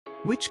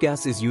Which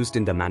gas is used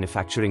in the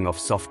manufacturing of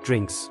soft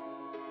drinks?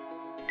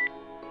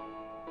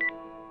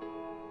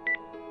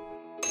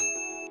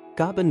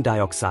 Carbon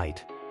dioxide.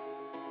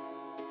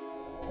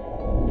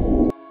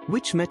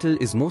 Which metal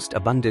is most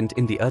abundant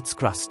in the Earth's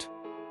crust?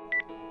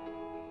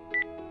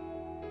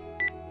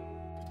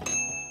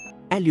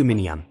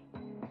 Aluminium.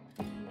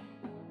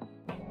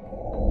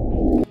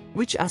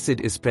 Which acid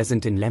is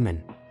present in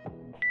lemon?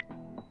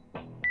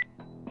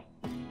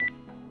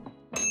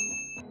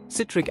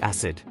 Citric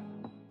acid.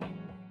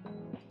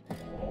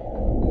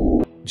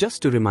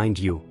 Just to remind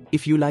you,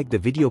 if you like the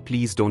video,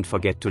 please don't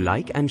forget to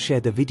like and share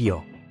the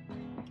video.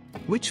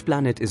 Which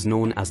planet is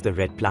known as the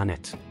Red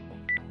Planet?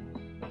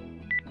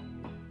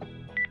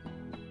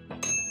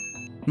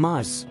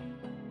 Mars.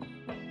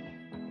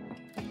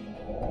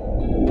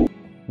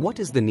 What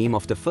is the name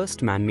of the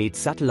first man-made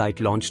satellite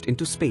launched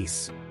into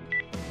space?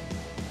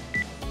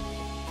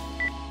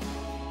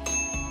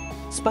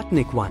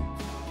 Sputnik 1.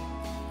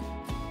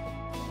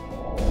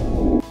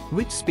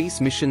 Which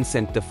space mission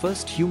sent the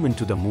first human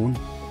to the moon?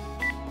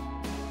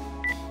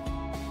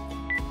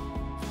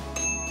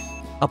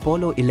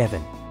 Apollo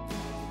 11.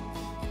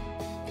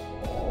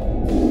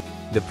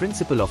 The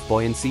principle of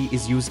buoyancy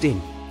is used in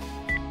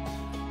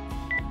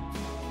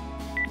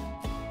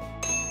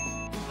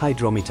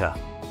hydrometer.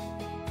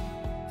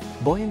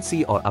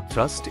 Buoyancy or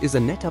upthrust is a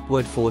net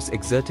upward force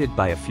exerted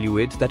by a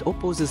fluid that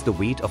opposes the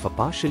weight of a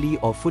partially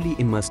or fully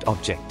immersed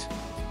object.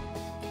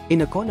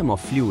 In a column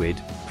of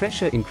fluid,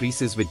 pressure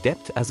increases with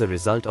depth as a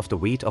result of the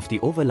weight of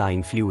the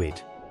overlying fluid.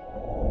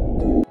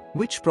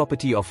 Which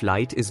property of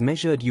light is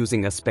measured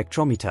using a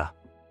spectrometer?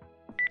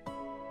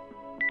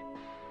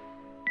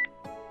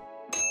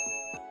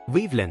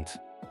 Wavelength.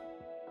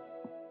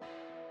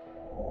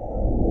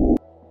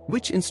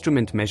 Which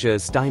instrument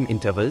measures time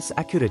intervals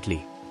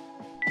accurately?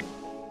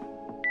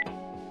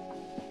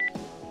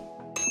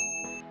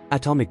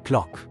 Atomic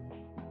clock.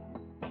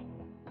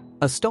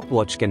 A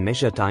stopwatch can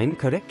measure time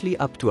correctly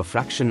up to a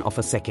fraction of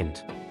a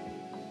second.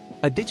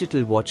 A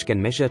digital watch can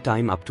measure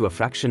time up to a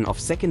fraction of a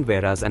second,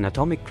 whereas an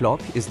atomic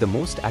clock is the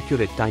most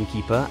accurate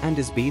timekeeper and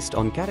is based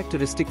on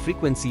characteristic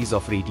frequencies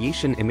of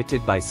radiation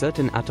emitted by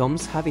certain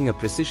atoms having a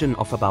precision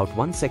of about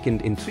 1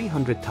 second in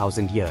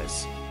 300,000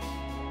 years.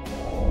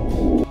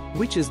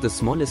 Which is the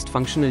smallest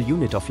functional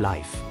unit of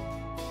life?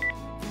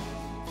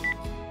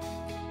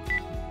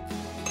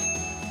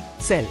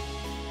 Cell.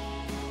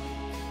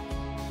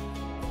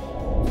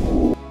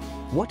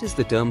 What is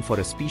the term for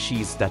a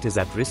species that is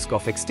at risk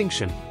of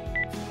extinction?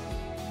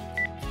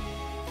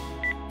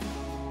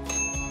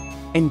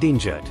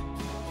 Endangered.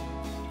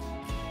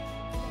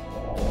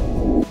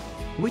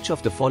 Which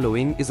of the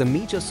following is a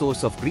major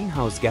source of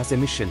greenhouse gas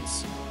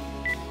emissions?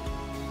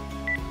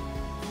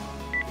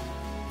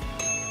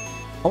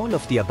 All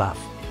of the above.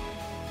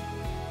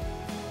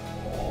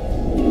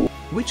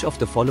 Which of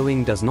the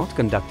following does not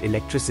conduct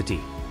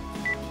electricity?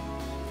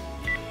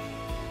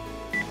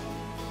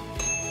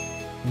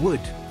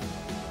 Wood.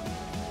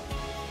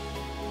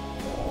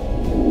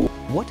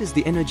 What is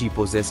the energy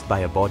possessed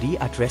by a body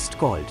at rest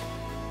called?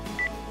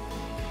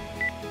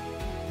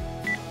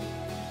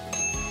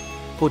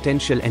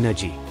 Potential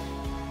energy.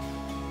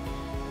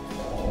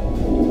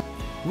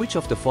 Which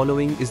of the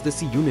following is the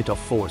SI unit of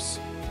force?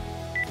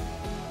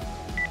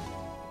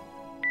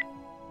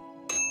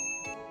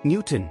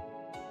 Newton.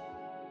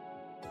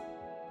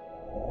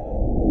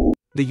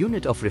 The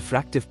unit of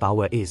refractive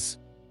power is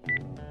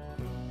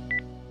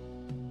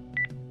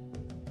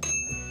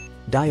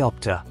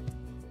diopter.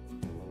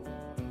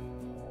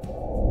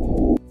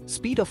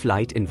 Speed of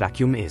light in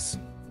vacuum is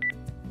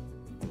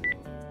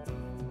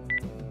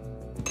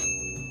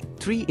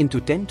 3 ×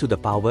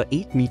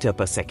 10⁸ meter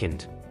per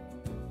second.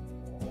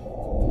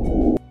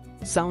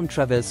 Sound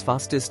travels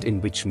fastest in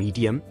which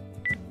medium?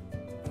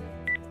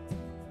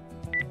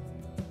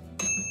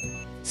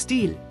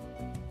 Steel.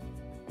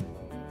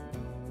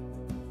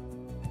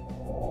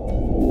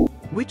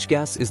 Which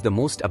gas is the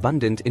most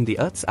abundant in the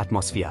Earth's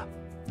atmosphere?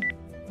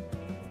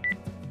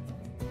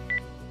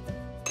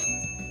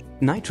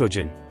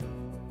 Nitrogen.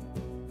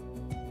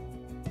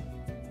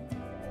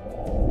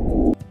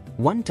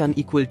 1 ton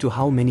equal to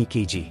how many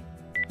kg?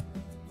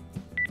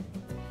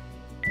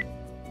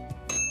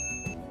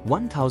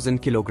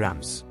 1000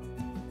 kilograms.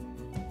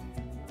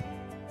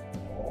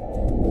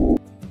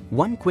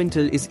 1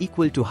 quintal is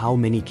equal to how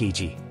many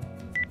kg?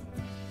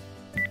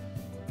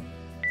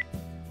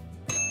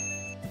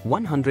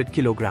 100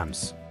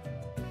 kilograms.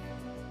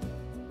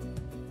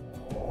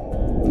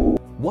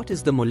 What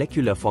is the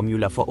molecular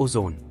formula for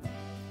ozone?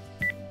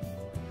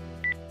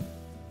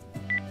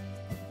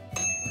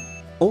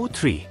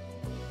 O3.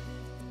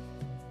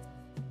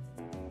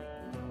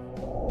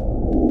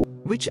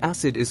 Which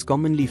acid is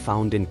commonly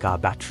found in car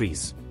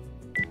batteries?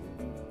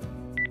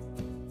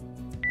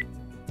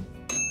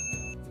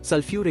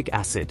 Sulfuric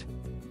acid.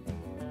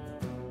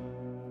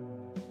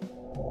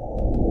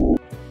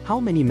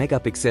 How many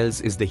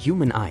megapixels is the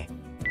human eye?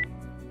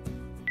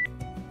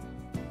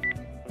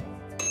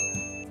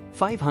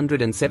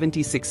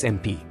 576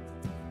 MP.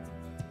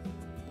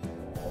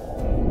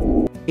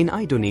 In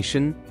eye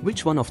donation,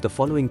 which one of the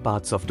following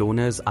parts of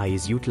donor's eye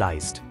is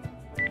utilized?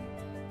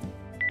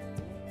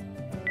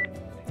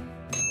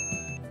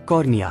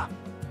 Cornea.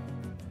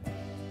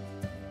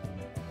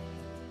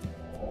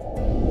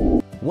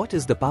 What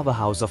is the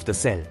powerhouse of the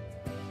cell?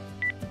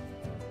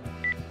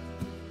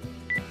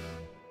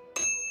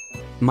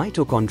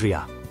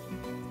 Mitochondria.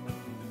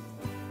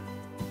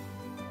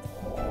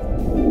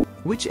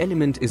 Which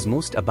element is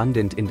most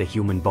abundant in the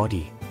human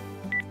body?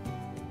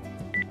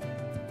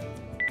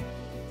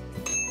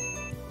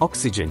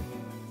 Oxygen.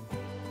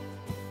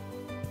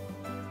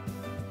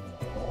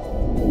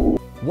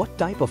 What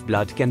type of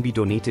blood can be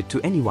donated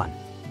to anyone?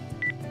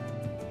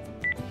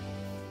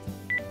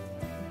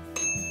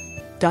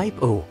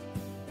 Type O.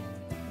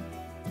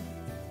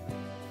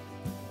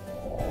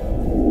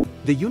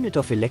 The unit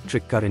of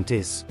electric current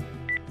is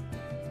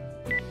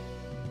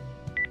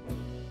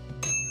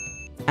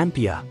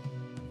ampere.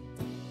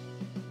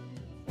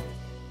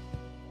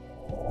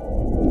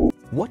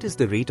 What is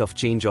the rate of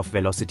change of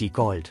velocity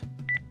called?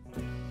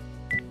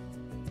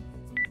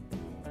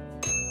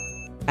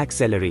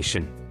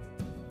 Acceleration.